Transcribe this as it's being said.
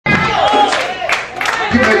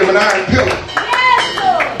He made them an iron pillar.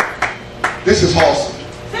 This is awesome.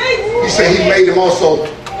 He said he made them also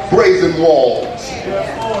brazen walls.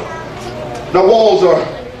 Now walls are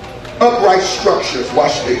upright structures.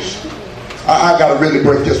 Watch this. I got to really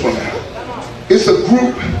break this one down. It's a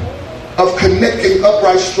group of connecting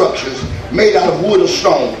upright structures made out of wood or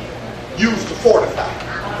stone used to fortify.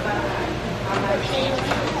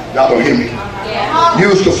 Y'all don't hear me?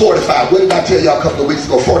 Used to fortify. What did I tell y'all a couple of weeks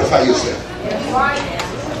ago? Fortify yourself.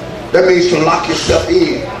 That means to lock yourself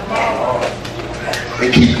in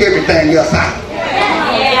and keep everything else out.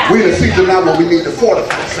 We're in a season now where we need to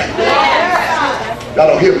fortify things. Y'all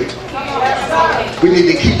don't hear me? We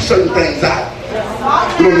need to keep certain things out.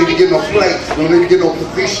 We don't need to get no place. We don't need to get no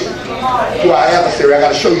position to our adversary. I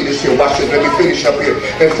got to show you this here. Watch this. Let me finish up here.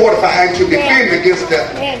 And fortify and to defend against the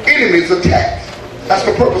enemy's attacks. That's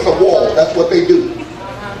the purpose of walls. That's what they do.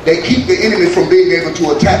 They keep the enemy from being able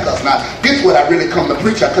to attack us. Now, this is what I really come to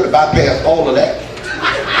preach. I could have bypassed all of that.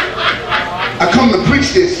 I come to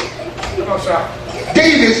preach this.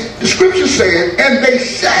 David, the scripture said, and they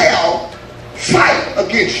shall fight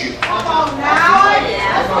against you.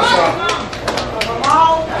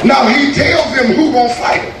 Now he tells them who gonna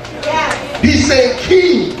fight him. He said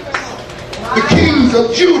kings, the kings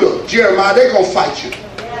of Judah, Jeremiah, they're gonna fight you.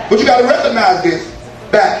 But you got to recognize this,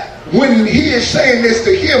 that when he is saying this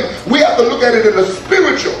to him, we have to look at it in a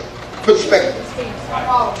spiritual perspective.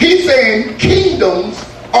 He's saying kingdoms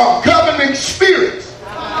are governing spirits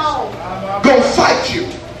gonna fight you.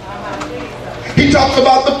 He talks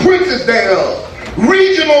about the princes thereof,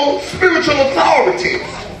 regional spiritual authorities.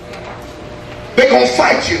 They're going to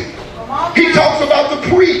fight you. He talks about the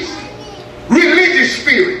priests, religious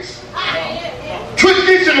spirits,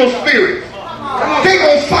 traditional spirits. They're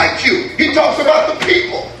going to fight you. He talks about the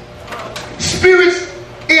people, spirits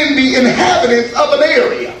in the inhabitants of an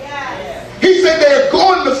area. He said they're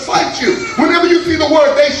going to fight you. Whenever you see the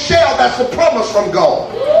word they shall, that's a promise from God.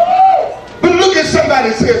 But look at somebody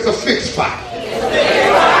and say it's a fixed fight.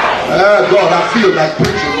 God, I feel like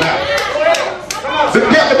preaching now. The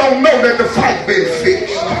devil don't know that the fight been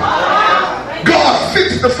fixed. God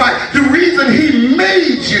fixed the fight. The reason he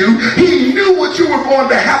made you, he knew what you were going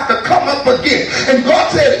to have to come up against. And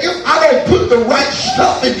God said, if I don't put the right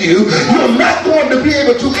stuff in you, you're not going to be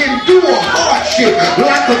able to endure hardship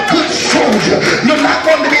like a good soldier. You're not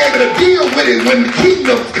going to be able to deal with it when the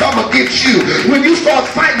kingdoms come against you. When you start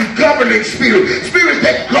fighting governing spirits, spirits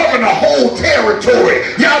that govern a whole territory.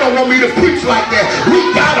 Y'all don't want me to preach like that. We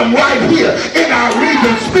got them right here in our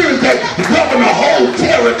region. Spirits that govern a whole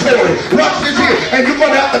territory. Watch this here. And you're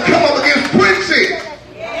going to have to come up against princes.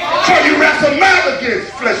 So you wrestle not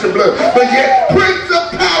against flesh and blood, but yet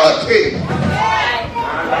principality.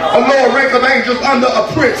 A lower rank of angels under a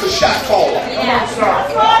prince, a shot caller.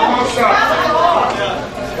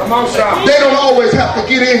 Come on, son. They don't always have to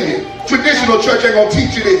get in you. Traditional church ain't going to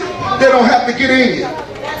teach you this. They don't have to get in you.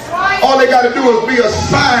 All they got to do is be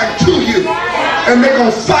assigned to you. And they're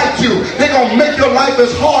going to fight you. They're going to make your life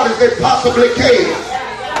as hard as they possibly can.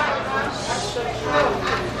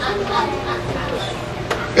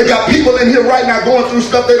 They got people in here right now going through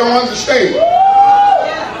stuff they don't understand.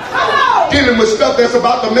 Dealing with stuff that's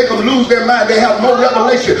about to make them lose their mind. They have no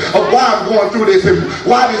revelation of why I'm going through this and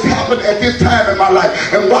why this happened at this time in my life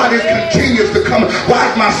and why this continues to come. Why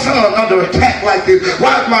is my son under attack like this?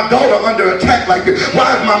 Why is my daughter under attack like this?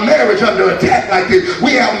 Why is my marriage under attack like this?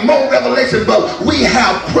 We have no revelation, but we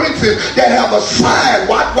have princes that have assigned,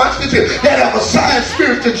 watch this here, that have assigned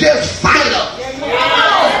spirits to just fight us.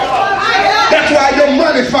 That's why your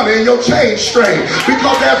money funny and your change strange,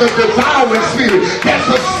 because there's a devouring spirit that's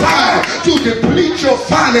assigned to deplete your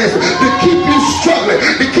finances, to keep you struggling,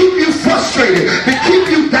 to keep you frustrated, to keep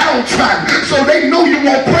you downtrodden. So they know you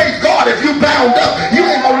won't praise God if you bound up. You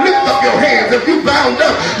ain't gonna lift up your hands if you bound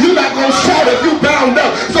up. You're not gonna shout if you bound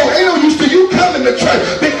up. So ain't no use to you coming to church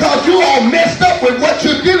because you all messed up with what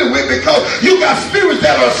you're dealing with, because you got spirits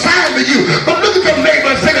that are assigned to you. But look at your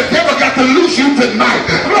neighbor and say the devil got to loose you tonight.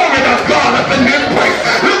 Glory to God up in this place.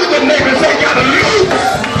 Look at the neighbor and say got to loose.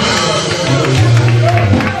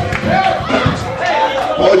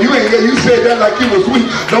 Oh, you said that like you was weak.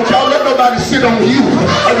 Don't y'all let nobody sit on you.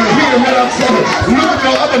 Are you hearing what I'm saying? Look at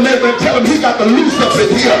your other neighbor and tell him he got to loose up in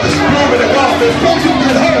here. Glory to God. Before you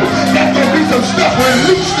get home, there's going to be some stuff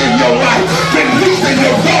released in your life, released in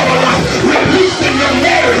your daughter life, released in your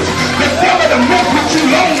marriage. The devil to mess with you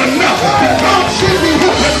long enough. But God should be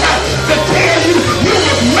here tonight to tell you you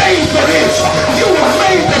were made for this. You were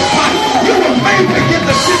made to fight. You were made to get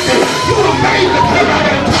the victory. You were made to come out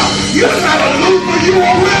on top. You're not a loser, you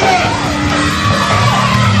a winner.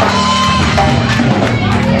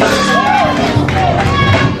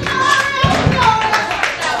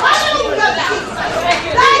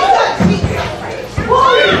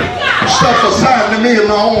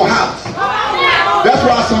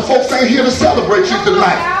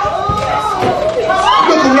 tonight.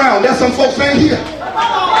 Look around. There's some folks ain't here.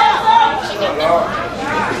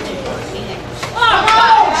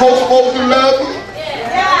 Folks supposed to love you.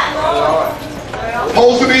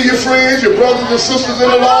 Supposed to be your friends, your brothers and sisters in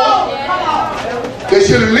the Lord. They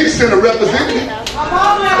should at least send a representative.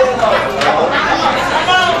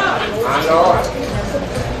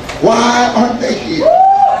 Why aren't they here?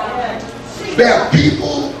 There are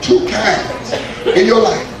people, two kinds in your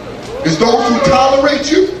life. It's those who tolerate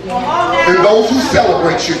you and those who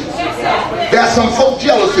celebrate you. There's some folk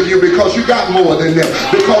jealous of you because you got more than them,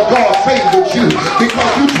 because God favored you,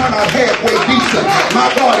 because you turn out halfway decent. My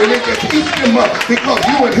God, and it just eats them up because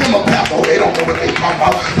you and him are pal. Oh, they don't know what they talking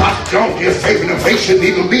about. Pastor John just favoring them. They shouldn't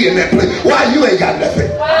even be in that place. Why? You ain't got nothing.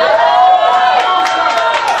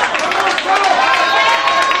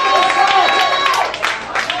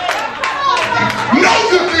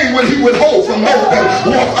 When he withhold from those that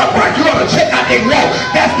walk upright, you ought to check out their walk.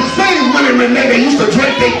 That's the same women, Renee, they used to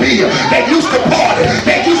drink their beer, they used to party,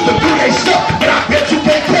 they used to do their stuff, but I bet you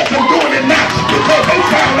can't catch them doing it now because they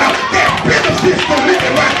found out that benefits from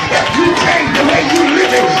living right. If you change the way you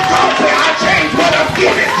live it, God said, I change what I'm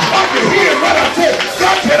giving. Are you hearing what I said?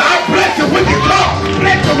 God said, I bless you when you come,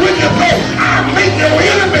 bless you when you go. I make your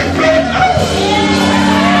enemies bless.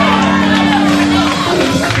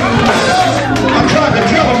 I'm trying to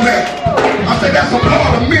tell them that. I said that's a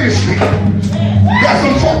part of ministry. There's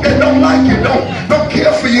some folk that don't like you, don't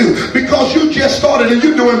care for you because you just started and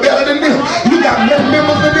you're doing better than them. You got more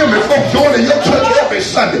members than them and folks joining your church every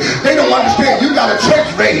Sunday. They don't understand you got a church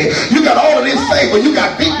rating. You got all of this favor. You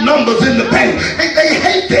got big numbers in the bank. They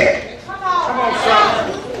hate that. Come on,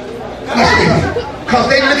 son. Because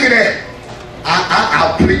they looking at,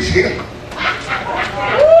 I'll preach here.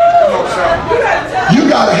 You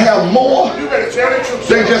got to have more than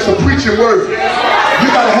just a preaching word. You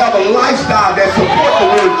got to have a lifestyle that supports the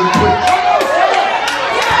word you preach.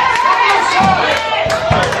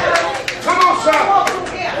 Come on, son.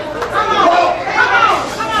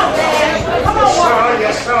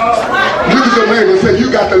 Look at your neighbor and say, you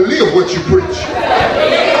got to live what you preach.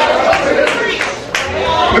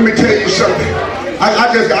 Let me tell you something.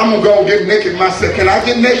 I'm going to go and get naked myself. Can I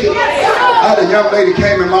get naked? I had a young lady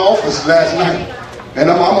came in my office last night, and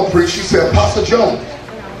I'm going to preach. She said, Pastor Jones,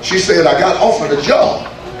 she said, I got offered a job,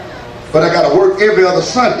 but I got to work every other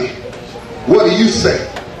Sunday. What do you say?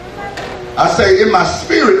 I say, in my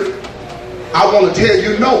spirit, I want to tell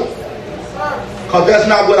you no, because that's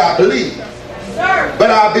not what I believe.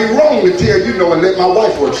 But I'd be wrong to tell you no and let my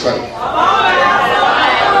wife work Sunday.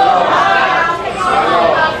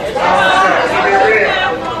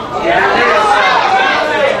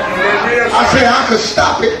 I say I could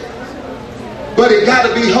stop it, but it got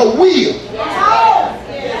to be her will.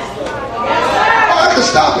 I could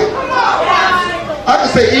stop it. I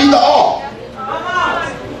could say either or.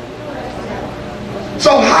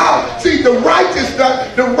 So how? See, the righteous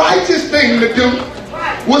thing to do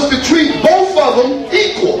was to treat both of them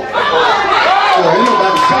equal. Oh, ain't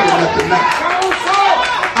nobody saying nothing now.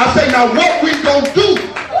 I say now what we gonna do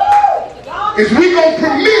is we gonna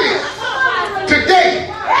permit it today.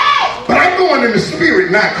 But I'm going in the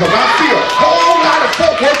spirit now because I see a whole lot of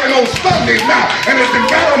folk working on Sundays now, and it's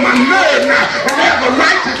got on my nerve now, and there's a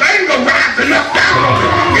righteous anger rising up down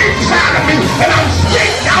on the inside of me, and I'm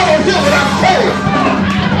sick. I don't hear what I'm saying.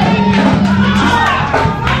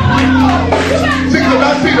 See, because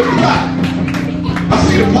I see the plot. I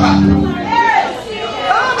see the plot.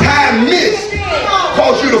 Time missed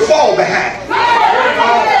cause you to fall behind.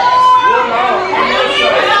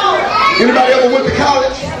 Anybody ever went to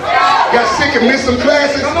college? Got sick and missed some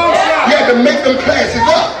classes? You had to make them classes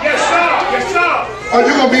up. Yes, sir. Yes, sir. Or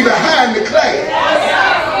you're going to be behind the class.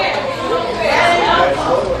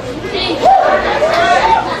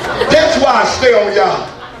 That's why I stay on y'all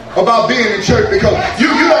about being in church, because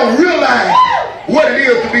you don't realize what it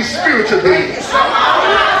is to be spiritual beings.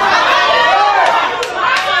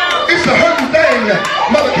 It's a hurting thing.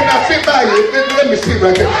 Mother, can I sit by you? Let me sit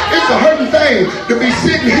right here. It's a hurting thing to be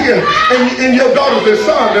sitting here and your daughters and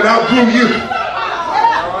sons that outgrew you.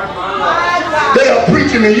 They are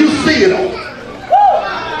preaching and you see it on.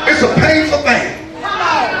 It's a painful thing.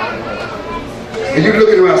 And you're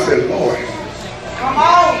looking around and saying, Lord,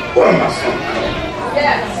 what am I saying?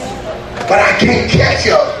 But I can't catch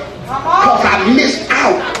up because I missed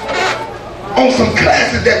out on some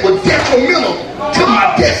classes that were detrimental to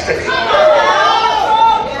my destiny.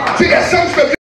 See, there's some stuff